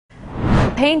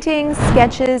Paintings,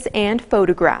 sketches, and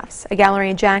photographs. A gallery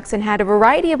in Jackson had a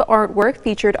variety of artwork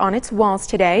featured on its walls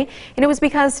today, and it was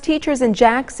because teachers in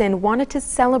Jackson wanted to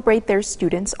celebrate their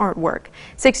students' artwork.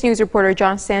 6 News reporter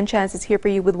Josh Sanchez is here for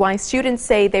you with why students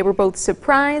say they were both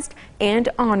surprised and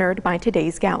honored by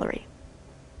today's gallery.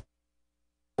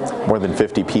 More than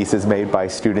 50 pieces made by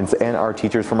students and art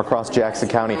teachers from across Jackson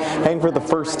County hang for the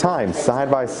first time side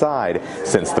by side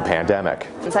since the pandemic.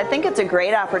 I think it's a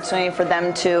great opportunity for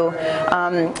them to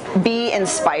be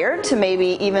inspired to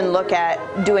maybe even look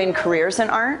at doing careers in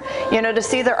art. You know, to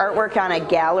see their artwork on a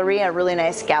gallery, a really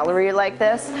nice gallery like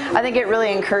this, I think it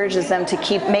really encourages them to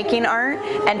keep making art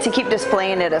and to keep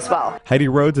displaying it as well. Heidi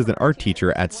Rhodes is an art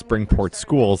teacher at Springport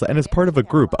Schools and is part of a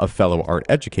group of fellow art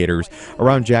educators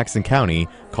around Jackson County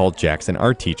called Jackson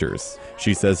Art Teachers.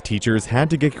 She says teachers had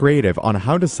to get creative on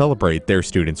how to celebrate their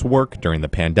students' work during the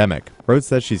pandemic. Rhodes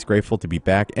says she's grateful to be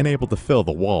back and able to fill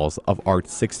the walls of Art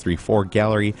 634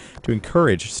 Gallery to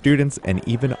encourage students and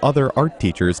even other art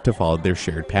teachers to follow their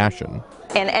shared passion.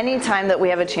 And any time that we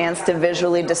have a chance to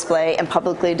visually display and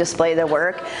publicly display their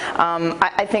work,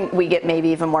 I think we get maybe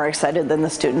even more excited than the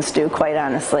students do, quite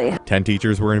honestly. 10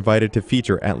 teachers were invited to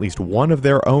feature at least one of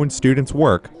their own students'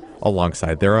 work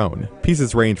alongside their own.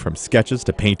 Pieces range from sketches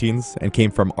to paintings and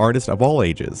came from artists of all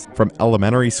ages, from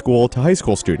elementary school to high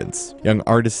school students. Young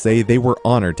artists say they were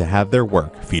honored to have their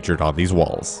work featured on these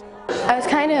walls. I was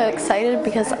kind of excited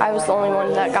because I was the only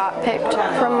one that got picked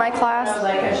from my class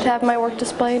to have my work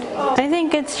displayed. I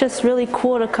think it's just really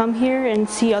cool to come here and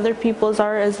see other people's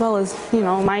art as well as,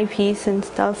 my piece and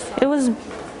stuff. It was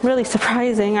really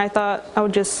surprising. I thought I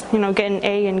would just, get an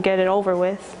A and get it over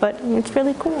with, but it's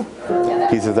really cool.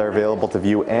 Pieces are available to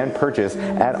view and purchase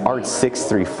at Art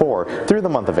 634 through the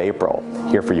month of April.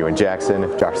 Here for you in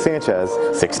Jackson, Josh Sanchez,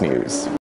 6 News.